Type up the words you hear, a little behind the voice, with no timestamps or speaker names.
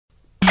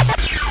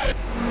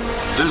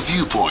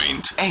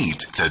Viewpoint, 8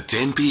 to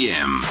 10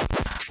 p.m.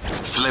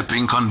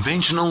 Flipping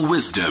conventional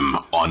wisdom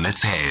on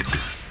its head.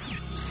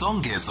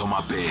 Songezo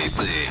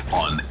Mapete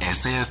on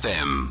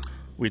SAFM.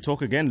 We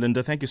talk again,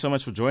 Linda. Thank you so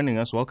much for joining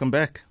us. Welcome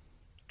back.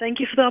 Thank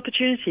you for the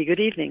opportunity.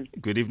 Good evening.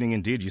 Good evening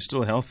indeed. You're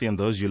still healthy, and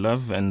those you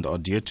love and are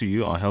dear to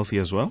you are healthy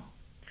as well?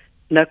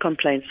 No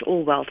complaints.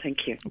 All well,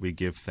 thank you. We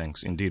give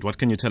thanks indeed. What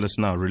can you tell us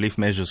now? Relief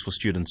measures for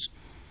students.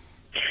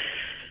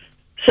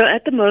 So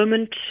at the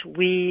moment,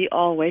 we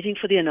are waiting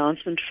for the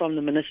announcement from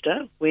the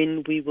Minister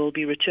when we will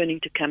be returning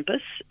to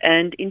campus.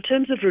 And in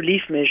terms of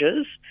relief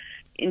measures,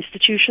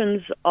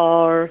 institutions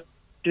are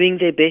doing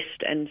their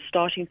best and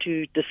starting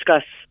to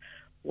discuss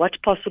what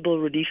possible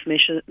relief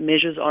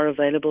measures are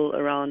available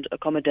around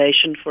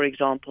accommodation, for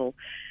example.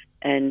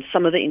 And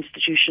some of the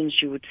institutions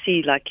you would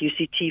see, like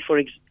UCT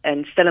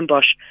and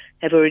Stellenbosch,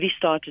 have already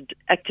started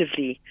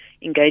actively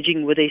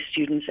engaging with their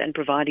students and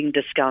providing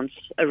discounts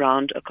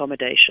around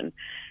accommodation.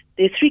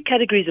 There are three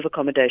categories of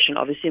accommodation,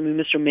 obviously, and we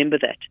must remember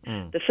that.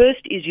 The first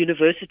is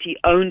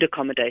university-owned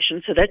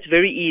accommodation, so that's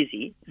very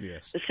easy.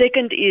 Yes. The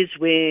second is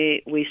where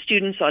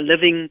students are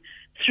living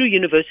through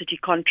university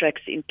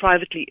contracts in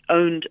privately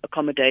owned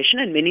accommodation,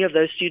 and many of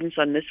those students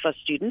are NSFAS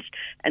students,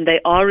 and they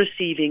are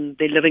receiving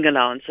their living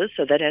allowances,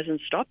 so that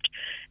hasn't stopped.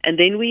 And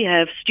then we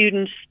have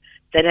students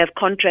that have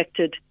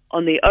contracted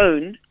on their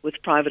own with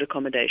private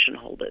accommodation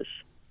holders.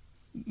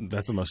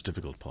 That's the most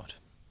difficult part.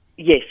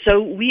 Yes, so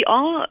we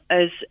are,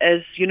 as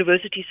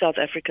University South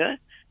Africa,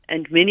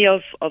 and many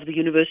of the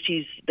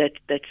universities that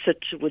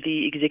sit with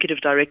the executive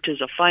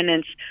directors of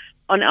finance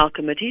on our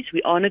committees,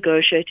 we are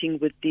negotiating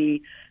with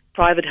the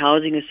Private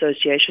Housing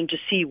Association to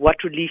see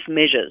what relief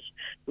measures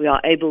we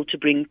are able to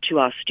bring to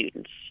our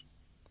students.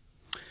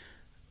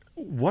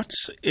 What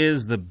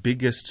is the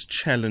biggest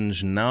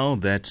challenge now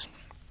that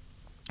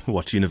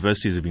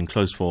universities have been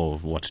closed for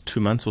 2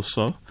 months or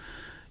so?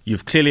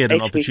 You've clearly had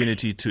an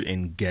opportunity to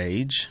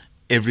engage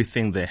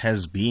everything there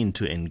has been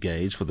to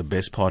engage for the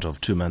best part of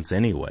 2 months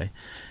anyway.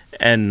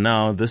 And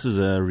now this is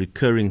a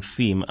recurring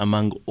theme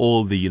among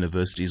all the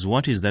universities.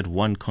 What is that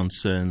one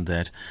concern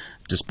that,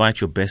 despite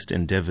your best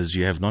endeavors,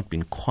 you have not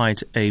been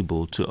quite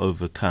able to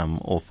overcome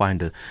or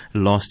find a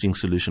lasting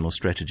solution or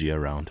strategy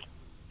around?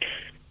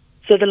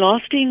 So the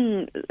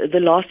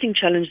lasting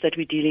challenge that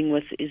we're dealing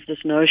with is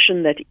this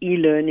notion that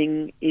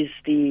e-learning is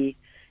the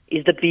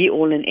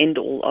be-all and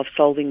end-all of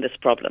solving this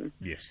problem.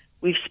 Yes.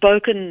 We've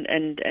spoken,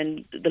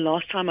 and the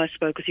last time I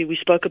spoke with you, we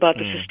spoke about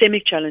the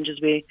systemic challenges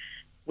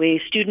where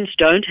students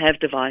don't have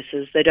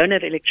devices, they don't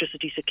have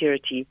electricity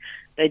security,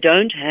 they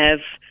don't have,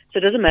 so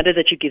it doesn't matter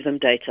that you give them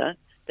data,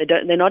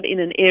 they're not in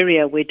an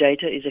area where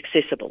data is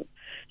accessible.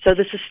 So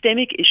the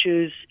systemic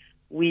issues,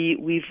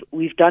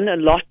 we've done a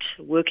lot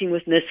working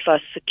with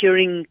NSFAS,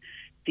 securing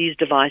these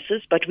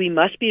devices, but we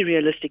must be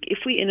realistic. If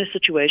we're in a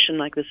situation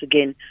like this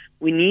again,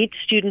 we need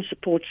student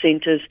support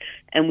centers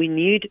and we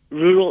need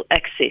rural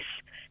access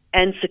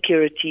and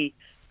security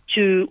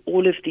to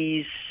all of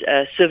these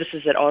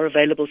services that are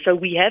available. So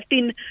we have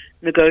been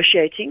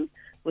negotiating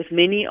with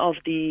many of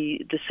the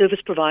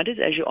service providers,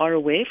 as you are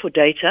aware, for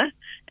data,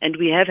 and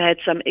we have had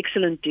some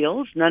excellent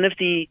deals. None of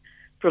the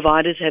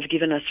providers have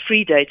given us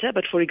free data,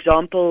 but for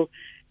example,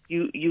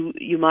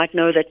 you might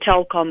know that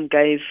Telkom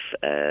gave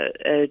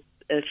a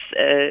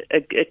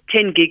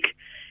 10 gig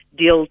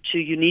deal to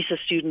UNISA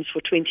students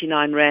for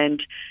 29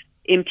 Rand.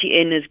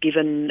 MTN has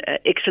given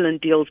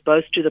excellent deals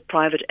both to the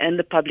private and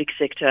the public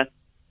sector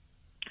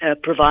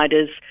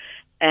providers,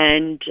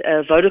 and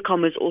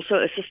Vodacom has also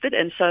assisted,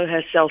 and so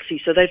has Cell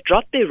C. So they've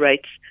dropped their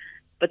rates,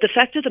 but the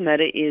fact of the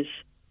matter is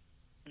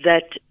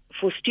that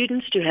for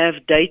students to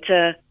have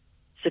data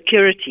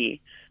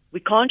security, we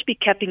can't be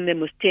capping them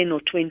with 10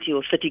 or 20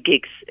 or 30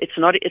 gigs. It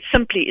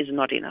simply is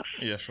not enough.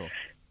 Yeah, sure.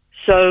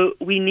 So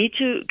we need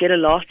to get a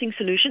lasting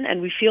solution,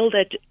 and we feel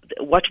that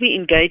what we're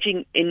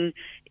engaging in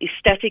is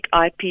static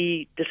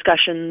IP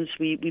discussions.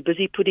 We're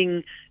busy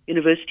putting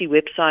university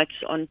websites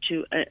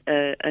onto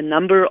a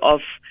number of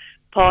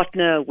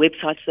partner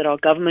websites that are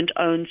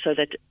government-owned so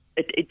that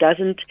it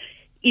doesn't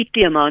eat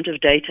the amount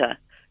of data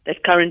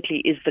that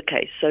currently is the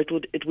case. So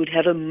it would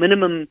have a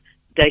minimum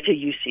data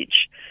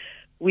usage.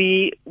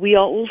 We are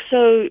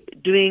also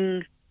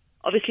doing,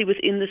 obviously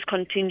within this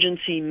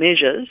contingency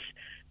measures,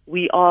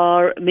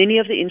 many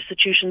of the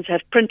institutions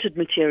have printed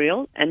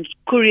material and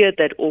couriered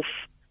that off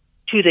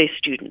to their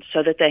students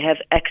so that they have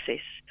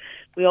access.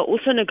 We are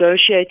also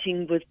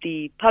negotiating with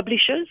the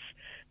publishers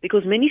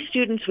because many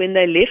students, when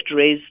they left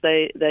RES,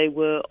 they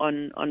were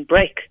on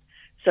break.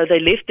 So they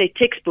left their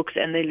textbooks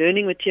and their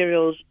learning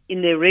materials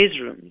in their RES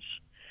rooms.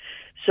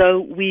 So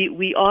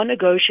we are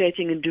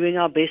negotiating and doing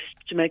our best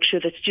to make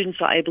sure that students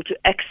are able to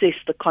access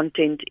the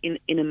content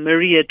in a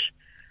myriad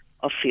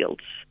of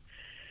fields.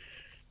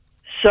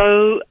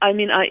 So, I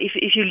mean,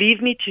 if you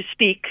leave me to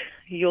speak,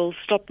 you'll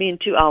stop me in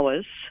 2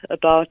 hours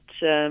about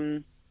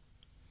everything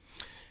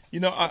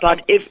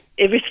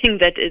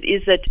that it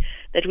is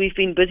that we've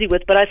been busy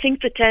with. But I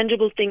think the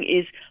tangible thing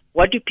is,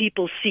 what do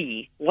people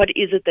see? What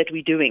is it that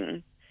we're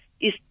doing?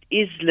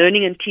 Is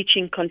learning and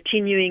teaching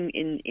continuing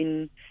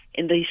in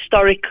the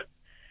historic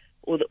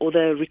or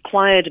the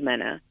required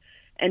manner.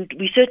 And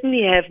we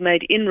certainly have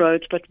made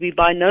inroads, but we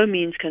by no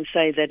means can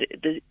say that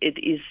it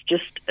is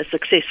just a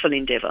successful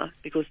endeavor,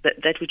 because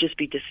that would just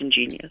be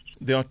disingenuous.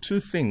 There are two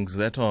things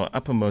that are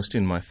uppermost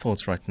in my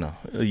thoughts right now.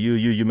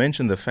 You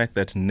mentioned the fact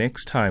that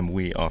next time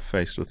we are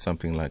faced with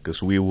something like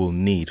this, we will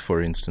need,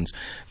 for instance,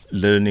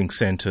 learning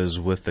centers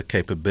with the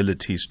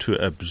capabilities to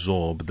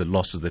absorb the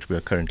losses that we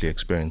are currently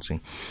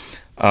experiencing.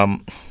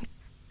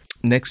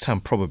 Next time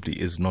probably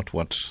is not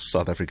what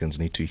South Africans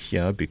need to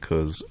hear,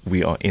 because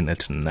we are in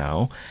it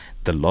now.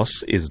 The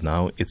loss is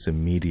now, it's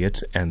immediate,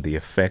 and the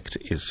effect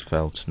is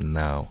felt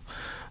now.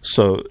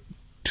 So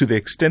to the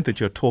extent that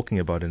you're talking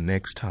about a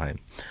next time,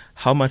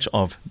 how much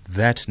of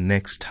that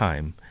next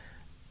time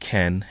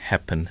can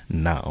happen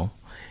now?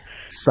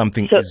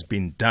 Something is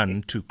being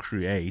done to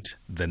create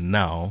the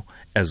now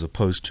as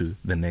opposed to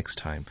the next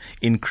time.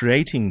 In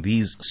creating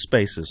these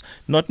spaces,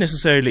 not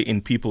necessarily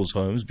in people's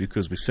homes,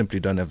 because we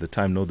simply don't have the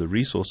time nor the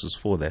resources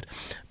for that,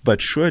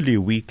 but surely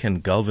we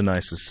can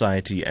galvanize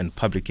society and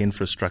public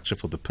infrastructure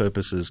for the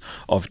purposes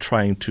of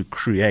trying to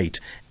create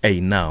a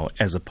now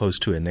as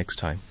opposed to a next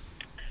time.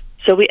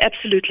 So we're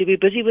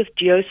busy with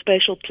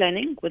geospatial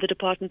planning with the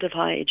Department of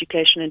Higher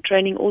Education and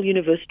Training. All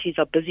universities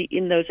are busy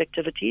in those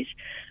activities.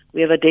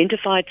 We have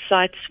identified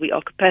sites, we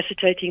are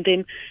capacitating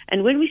them.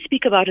 And when we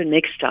speak about a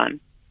next time,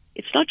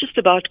 it's not just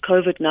about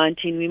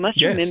COVID-19. We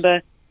must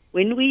remember,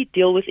 when we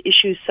deal with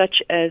issues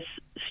such as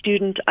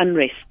student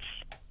unrests,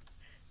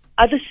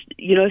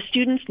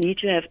 students need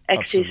to have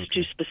access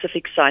to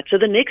specific sites. So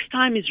the next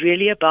time is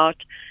really about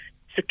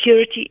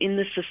security in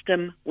the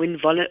system when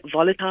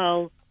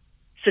volatile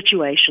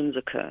situations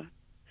occur.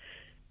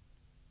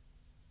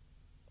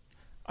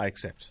 I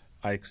accept.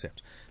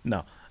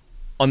 Now,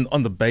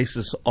 on the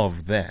basis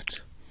of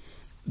that,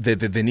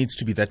 there needs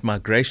to be that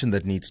migration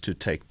that needs to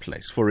take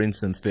place. For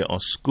instance, there are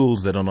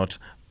schools that are not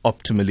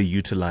optimally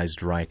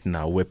utilized right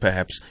now, where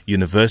perhaps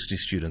university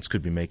students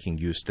could be making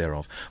use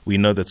thereof. We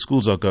know that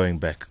schools are going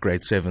back,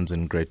 grade 7s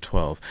and grade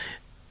 12.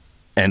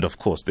 And of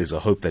course, there's a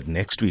hope that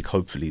next week,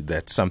 hopefully,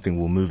 that something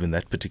will move in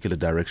that particular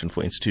direction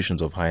for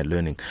institutions of higher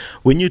learning.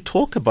 When you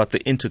talk about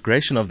the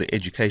integration of the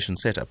education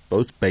setup,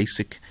 both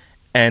basic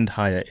and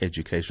higher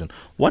education,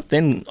 what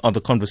then are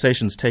the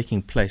conversations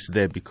taking place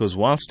there? Because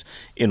whilst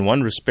in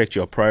one respect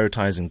you're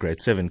prioritizing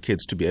grade 7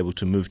 kids to be able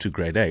to move to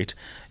grade 8,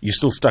 you're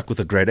still stuck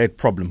with a grade 8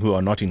 problem who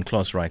are not in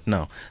class right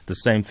now. The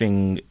same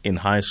thing in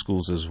high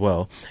schools as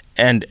well,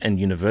 and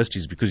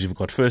universities, because you've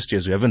got first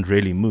years who haven't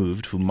really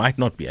moved, who might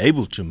not be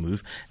able to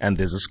move, and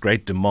there's this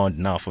great demand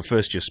now for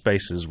first year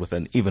spaces with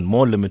an even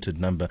more limited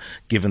number,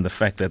 given the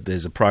fact that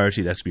there's a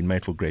priority that's been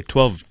made for grade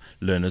 12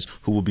 learners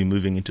who will be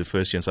moving into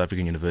first year in South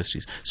African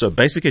universities. So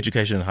basic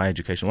education and higher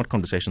education, what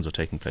conversations are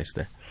taking place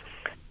there?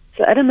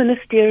 So at a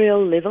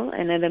ministerial level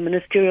and at a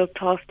ministerial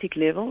task team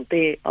level,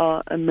 there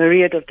are a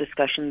myriad of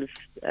discussions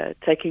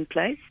taking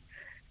place,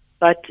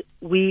 but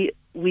we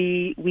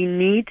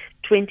need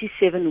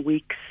 27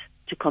 weeks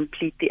to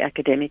complete the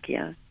academic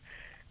year.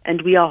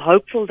 And we are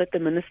hopeful that the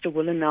minister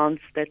will announce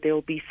that there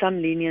will be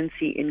some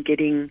leniency in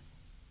getting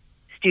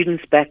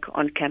students back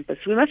on campus.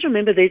 We must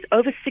remember there's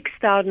over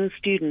 6,000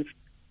 students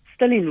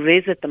still in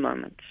res at the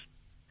moment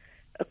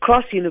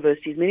across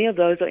universities. Many of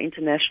those are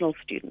international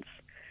students.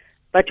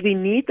 But we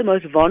need the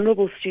most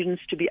vulnerable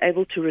students to be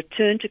able to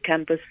return to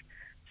campus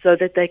so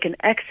that they can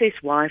access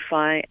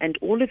Wi-Fi and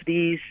all of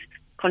these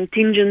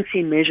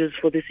contingency measures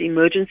for this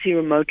emergency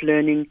remote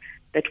learning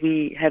that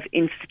we have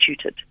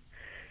instituted.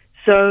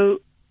 So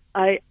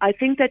I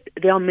think that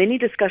there are many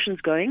discussions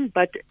going,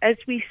 but as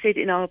we said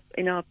in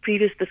our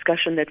previous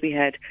discussion that we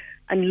had,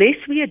 unless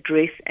we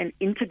address and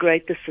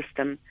integrate the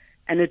system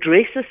and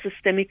address the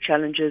systemic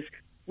challenges,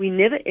 we're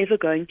never ever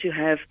going to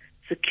have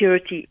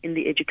security in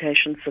the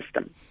education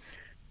system.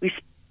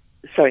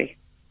 Sorry,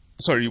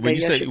 when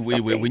you say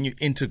when you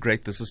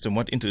integrate the system,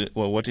 what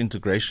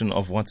integration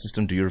of what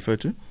system do you refer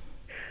to?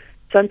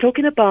 So I'm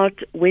talking about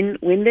when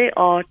there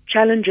are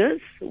challenges,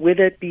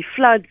 whether it be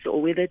floods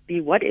or whether it be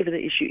whatever the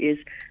issue is,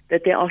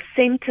 that there are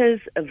centers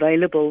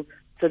available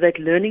so that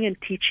learning and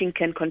teaching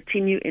can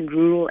continue in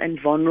rural and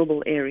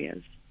vulnerable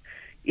areas.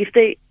 If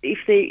there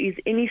is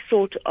any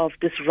sort of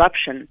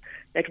disruption,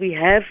 that we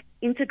have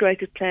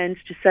integrated plans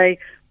to say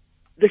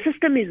the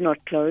system is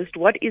not closed.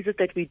 What is it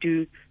that we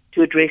do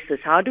to address this?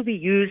 How do we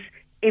use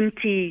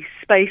empty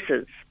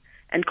spaces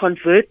and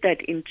convert that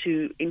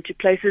into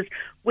places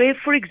where,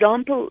 for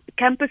example,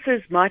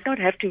 campuses might not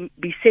have to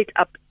be set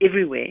up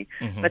everywhere,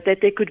 but that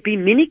there could be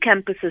mini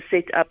campuses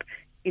set up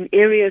in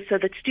areas so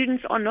that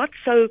students are not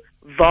so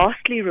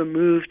vastly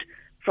removed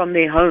from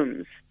their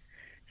homes.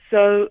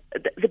 So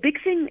the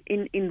big thing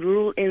in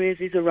rural areas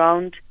is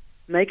around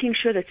making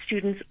sure that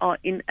students are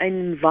in an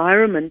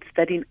environment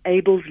that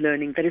enables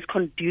learning, that is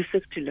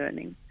conducive to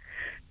learning.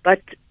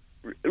 But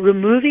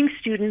removing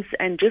students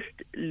and just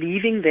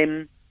leaving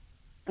them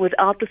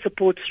without the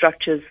support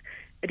structures,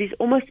 it is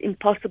almost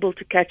impossible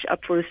to catch up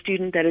for a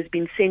student that has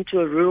been sent to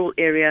a rural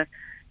area,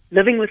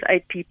 living with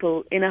 8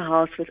 people in a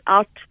house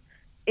without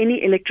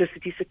any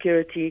electricity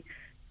security,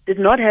 did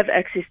not have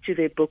access to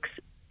their books,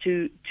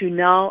 to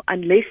now,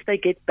 unless they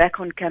get back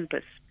on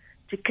campus,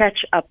 to catch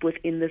up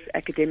within this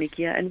academic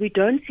year. And we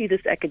don't see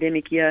this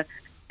academic year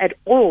at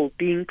all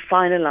being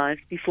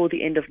finalized before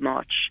the end of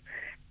March,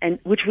 and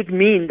which would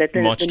mean that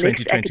the next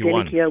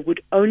academic year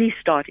would only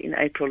start in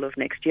April of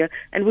next year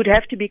and would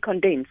have to be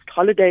condensed.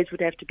 Holidays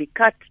would have to be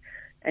cut,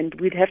 and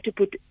we'd have to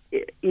put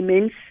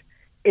immense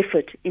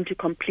effort into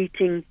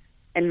completing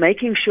and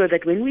making sure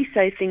that when we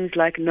say things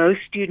like no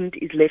student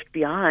is left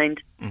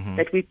behind,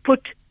 that we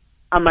put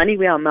our money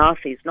where our mouth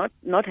is,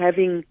 not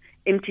having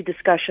empty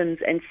discussions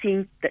and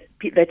seeing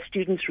that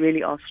students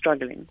really are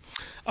struggling.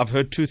 I've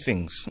heard two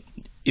things.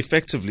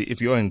 Effectively,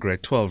 if you're in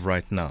grade 12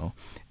 right now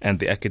and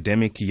the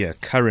academic year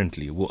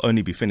currently will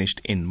only be finished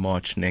in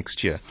March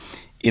next year,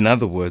 in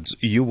other words,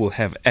 you will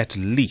have at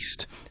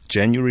least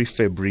January,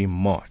 February,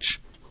 March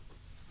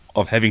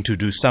of having to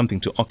do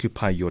something to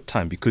occupy your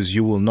time, because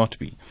you will not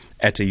be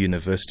at a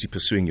university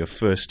pursuing your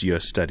first year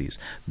studies.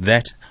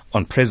 That,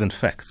 on present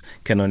facts,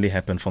 can only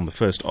happen from the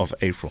 1st of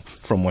April,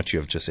 from what you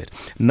have just said.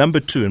 Number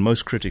two, and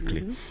most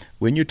critically,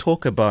 when you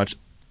talk about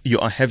you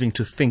are having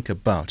to think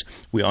about,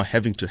 we are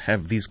having to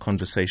have these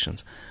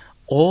conversations,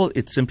 all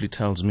it simply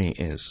tells me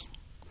is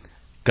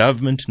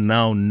government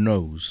now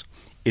knows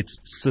its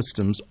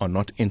systems are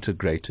not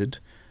integrated,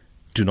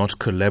 do not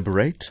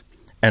collaborate,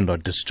 and are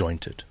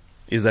disjointed.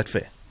 Is that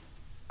fair?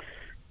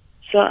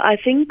 So I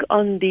think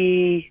on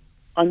the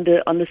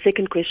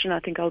second question, I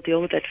think I'll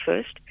deal with that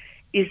first,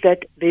 is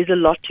that there's a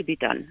lot to be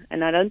done.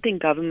 And I don't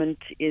think government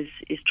is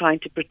trying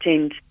to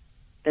pretend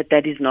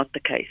that is not the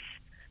case.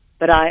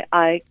 But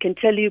I can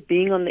tell you,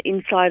 being on the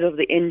inside of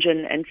the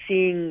engine and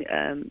seeing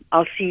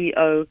our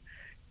CEO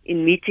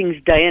in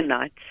meetings day and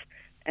night,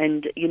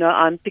 and,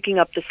 I'm picking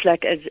up the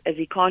slack as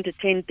he can't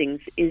attend things,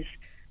 is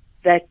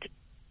that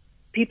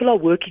people are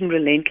working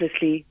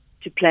relentlessly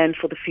to plan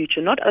for the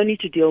future, not only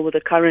to deal with the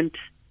current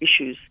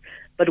issues,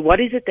 but what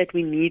is it that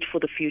we need for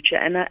the future?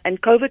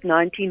 And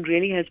COVID-19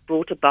 really has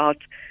brought about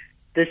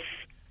this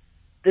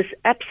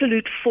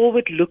absolute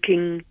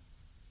forward-looking,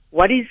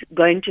 what is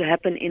going to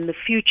happen in the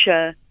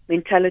future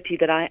mentality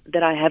that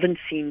I haven't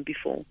seen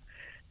before.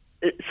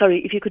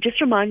 Sorry, if you could just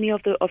remind me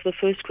of the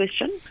first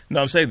question.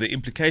 No, I'm saying the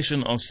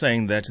implication of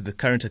saying that the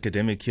current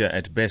academic year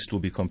at best will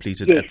be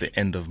completed at the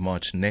end of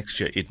March next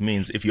year. It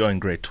means if you're in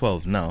grade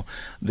 12 now,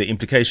 the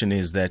implication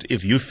is that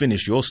if you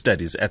finish your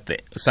studies at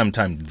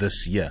sometime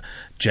this year,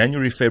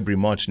 January,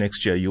 February, March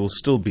next year, you'll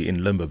still be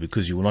in limbo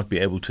because you will not be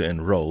able to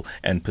enroll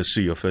and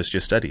pursue your first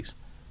year studies.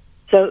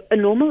 So a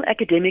normal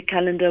academic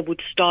calendar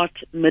would start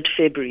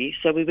mid-February.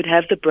 So we would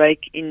have the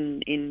break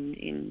in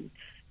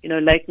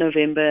late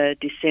November,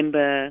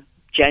 December,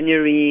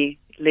 January,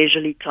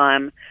 leisurely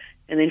time,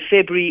 and then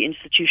February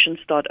institutions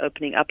start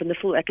opening up, and the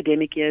full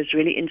academic year is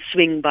really in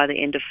swing by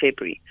the end of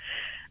February.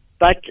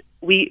 But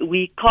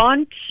we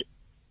can't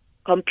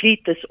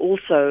complete this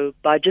also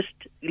by just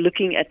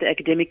looking at the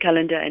academic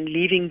calendar and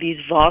leaving these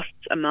vast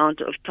amount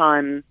of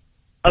time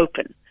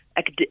open.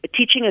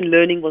 Teaching and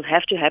learning will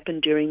have to happen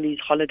during these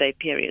holiday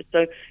periods.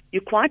 So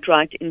you're quite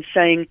right in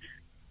saying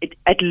it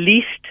at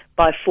least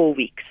by 4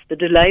 weeks. The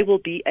delay will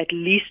be at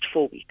least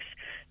 4 weeks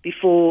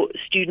before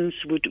students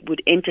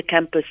would enter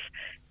campus,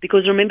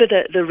 because remember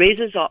the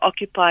reses are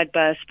occupied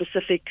by a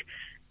specific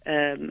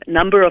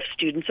number of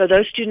students. So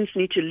those students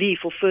need to leave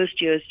for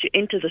first years to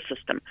enter the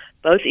system,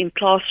 both in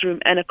classroom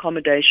and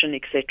accommodation,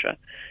 etc.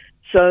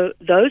 So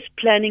those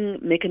planning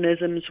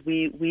mechanisms,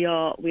 we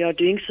are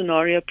doing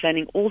scenario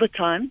planning all the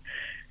time.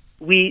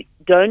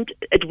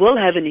 It will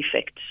have an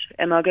effect.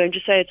 Am I going to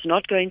say it's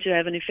not going to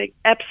have an effect?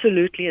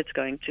 Absolutely, it's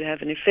going to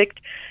have an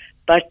effect.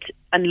 But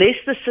unless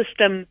the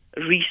system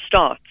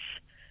restarts,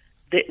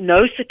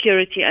 no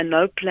security and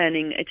no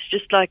planning, it's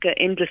just like an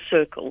endless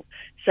circle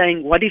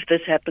saying, what if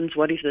this happens,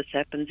 what if this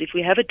happens? If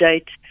we have a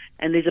date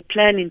and there's a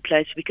plan in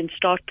place, we can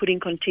start putting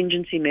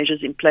contingency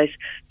measures in place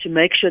to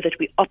make sure that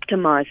we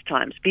optimize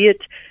times, be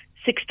it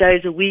 6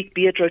 days a week,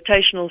 be it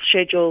rotational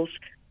schedules,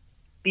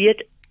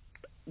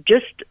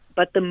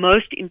 but the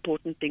most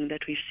important thing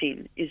that we've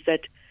seen is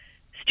that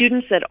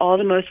students that are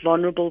the most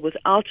vulnerable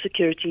without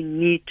security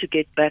need to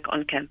get back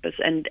on campus,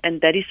 and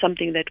that is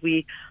something that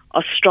we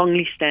are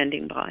strongly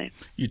standing by.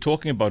 You're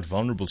talking about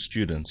vulnerable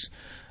students.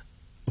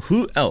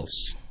 Who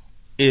else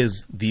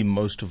is the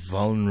most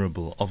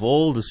vulnerable of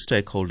all the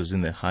stakeholders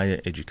in the higher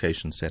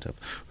education setup?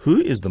 Who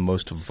is the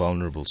most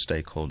vulnerable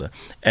stakeholder,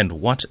 and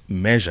what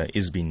measure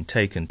is being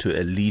taken to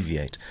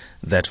alleviate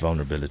that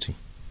vulnerability?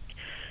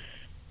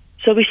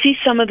 So we see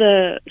some of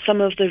the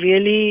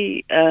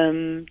really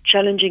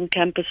challenging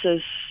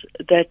campuses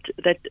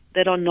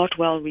that are not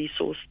well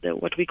resourced.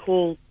 What we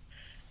call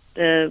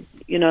the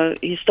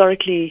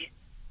historically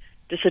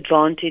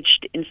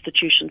disadvantaged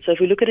institutions. So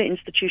if we look at an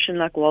institution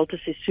like Walter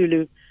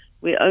Sisulu,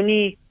 where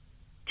only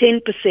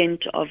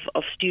 10%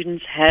 of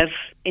students have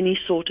any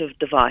sort of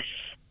device.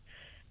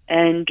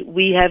 And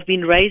we have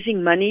been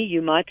raising money.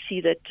 You might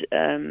see that,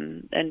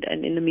 and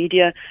in the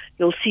media,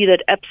 you'll see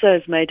that APSA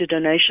has made a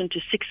donation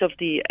to 6 of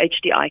the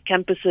HDI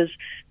campuses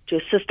to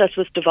assist us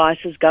with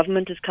devices.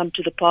 Government has come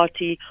to the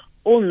party.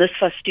 all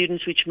NSFAS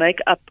students, which make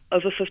up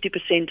over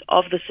 50%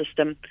 of the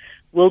system,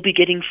 will be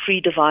getting free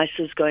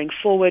devices going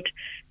forward.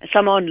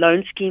 Some are on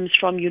loan schemes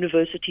from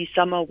universities,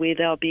 some are where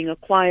they are being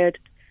acquired.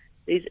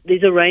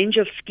 There's a range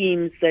of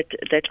schemes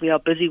that we are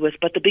busy with,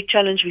 but the big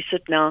challenge we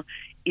sit now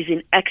is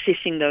in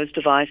accessing those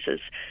devices,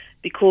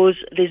 because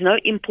there's no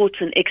imports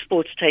and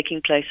exports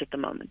taking place at the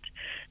moment.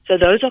 So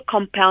those are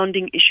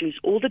compounding issues.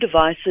 All the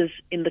devices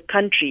in the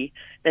country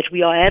that we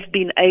have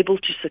been able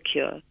to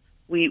secure,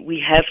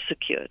 we have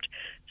secured.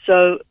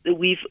 So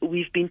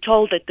we've been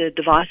told that the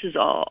devices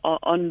are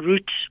en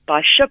route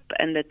by ship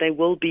and that they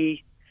will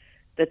be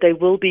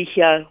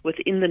here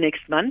within the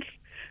next month.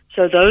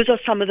 So those are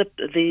some of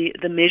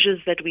the measures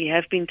that we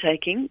have been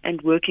taking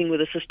and working with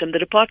the system. The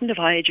Department of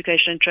Higher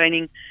Education and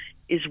Training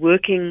is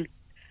working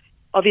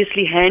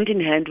obviously hand in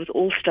hand with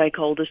all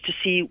stakeholders to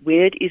see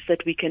where it is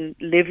that we can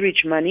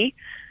leverage money.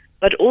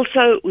 But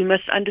also we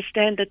must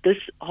understand that this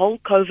whole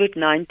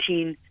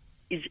COVID-19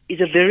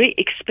 is a very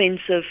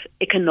expensive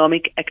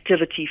economic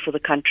activity for the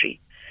country.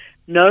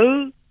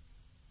 No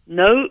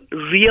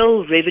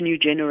real revenue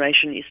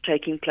generation is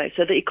taking place.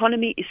 So the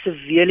economy is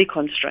severely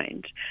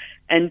constrained.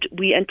 And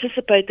we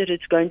anticipate that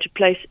it's going to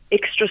place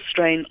extra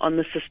strain on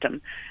the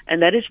system.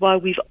 And that is why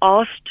we've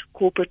asked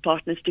corporate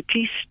partners to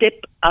please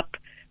step up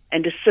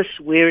and assist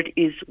where it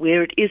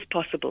is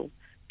possible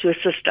to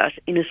assist us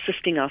in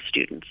assisting our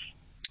students.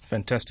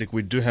 Fantastic.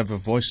 We do have a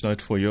voice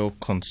note for your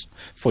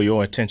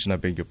attention. I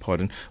beg your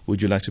pardon.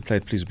 Would you like to play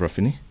it, please,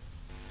 Brafini?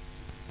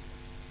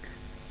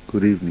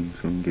 Good evening,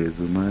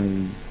 Songezo.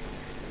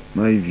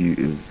 My view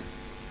is,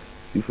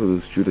 see, for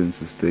those students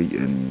who stay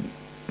in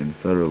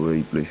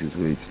faraway places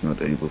where it's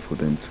not able for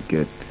them to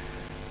get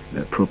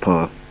the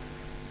proper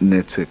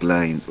network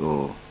lines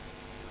or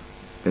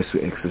best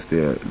to access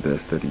their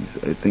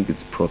studies, I think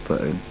it's proper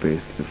and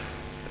best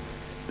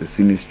if the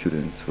senior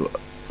students,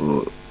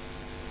 for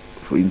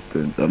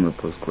instance, I'm a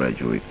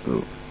postgraduate,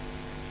 so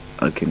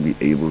I can be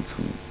able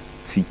to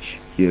teach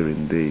here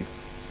and there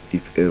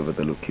if ever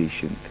the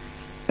location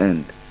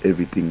and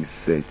everything is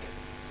set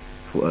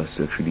for us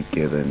to actually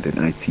gather, and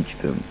then I teach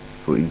them.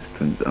 For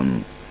instance,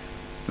 I'm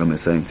a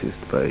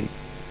scientist by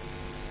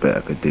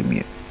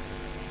academia.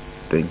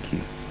 Thank you.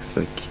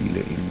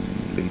 Sakila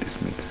in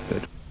Ladysmith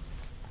State.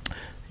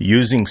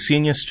 Using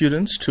senior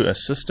students to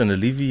assist and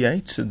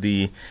alleviate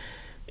the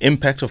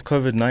impact of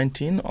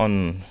COVID-19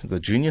 on the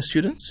junior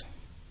students?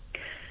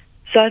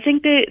 So I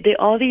think there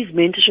are these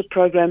mentorship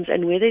programs,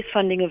 and where there's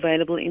funding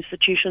available,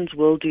 institutions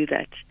will do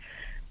that.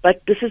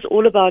 But this is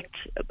all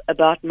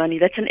about money.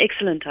 That's an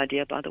excellent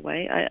idea, by the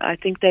way. I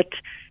think that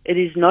it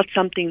is not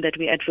something that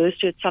we're adverse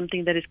to. It's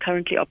something that is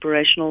currently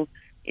operational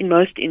in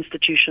most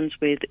institutions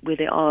where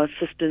there are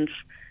assistants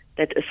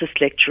that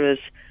assist lecturers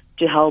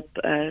to help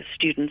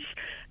students,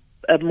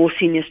 more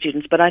senior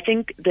students. But I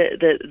think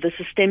the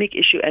systemic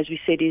issue, as we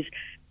said, is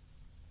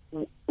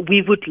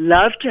we would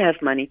love to have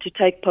money to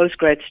take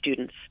postgrad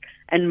students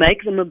and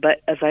make them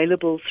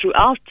available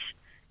throughout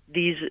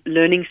these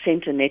learning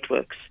center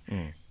networks,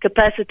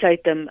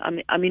 capacitate them.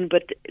 I mean,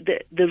 but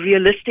the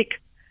realistic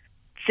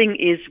thing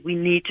is we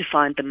need to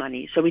find the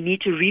money. So we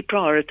need to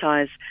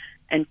reprioritize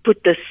and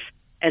put this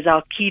as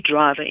our key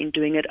driver in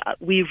doing it.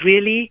 We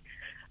really,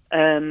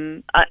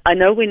 I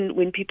know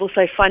when people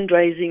say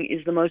fundraising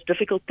is the most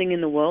difficult thing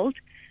in the world,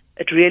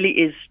 it really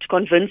is to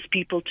convince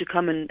people to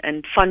come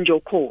and fund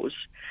your cause.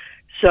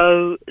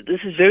 So this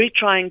is very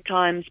trying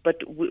times, but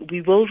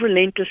we will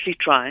relentlessly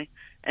try,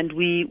 and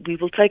we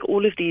will take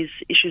all of these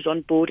issues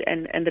on board,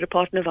 and the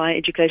Department of Higher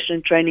Education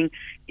and Training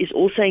is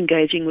also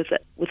engaging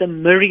with a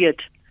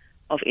myriad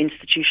of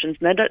institutions.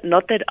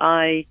 Not that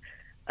I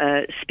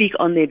speak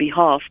on their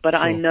behalf, but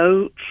sure. I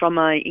know from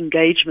my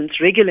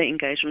regular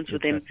engagements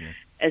with them,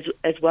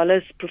 as well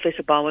as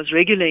Professor Bauer's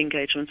regular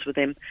engagements with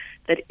them,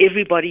 that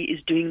everybody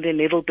is doing their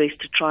level best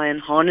to try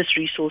and harness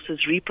resources,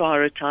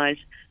 reprioritize,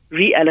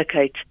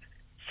 reallocate,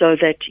 so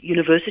that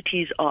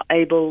universities are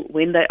able,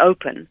 when they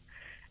open,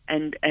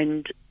 and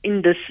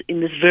in this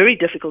very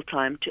difficult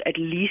time, to at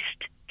least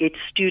get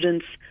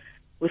students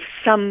with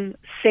some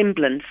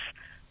semblance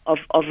of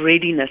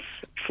readiness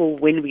for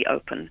when we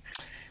open.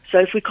 So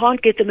if we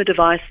can't get them a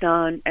device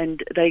now,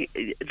 and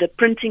the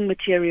printing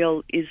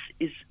material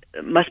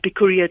must be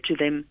couriered to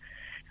them,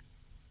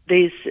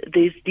 there's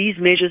these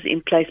measures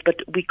in place, but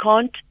we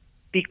can't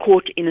be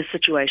caught in a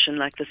situation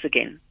like this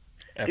again.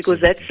 Absolutely.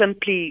 Because that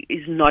simply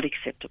is not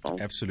acceptable.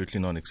 Absolutely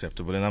not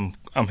acceptable. And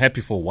I'm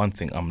happy for one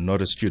thing. I'm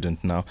not a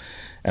student now.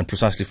 And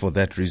precisely for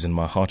that reason,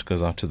 my heart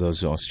goes out to those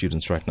who are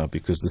students right now,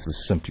 because this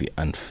is simply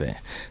unfair.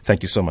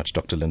 Thank you so much,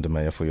 Dr. Linda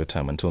Meyer, for your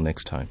time. Until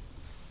next time.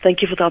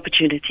 Thank you for the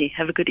opportunity.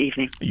 Have a good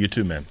evening. You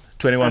too, ma'am.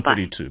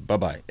 21:32.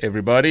 Bye-bye.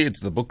 Everybody, it's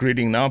the book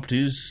reading now.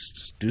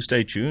 Please do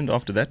stay tuned.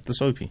 After that, the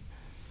Soapy.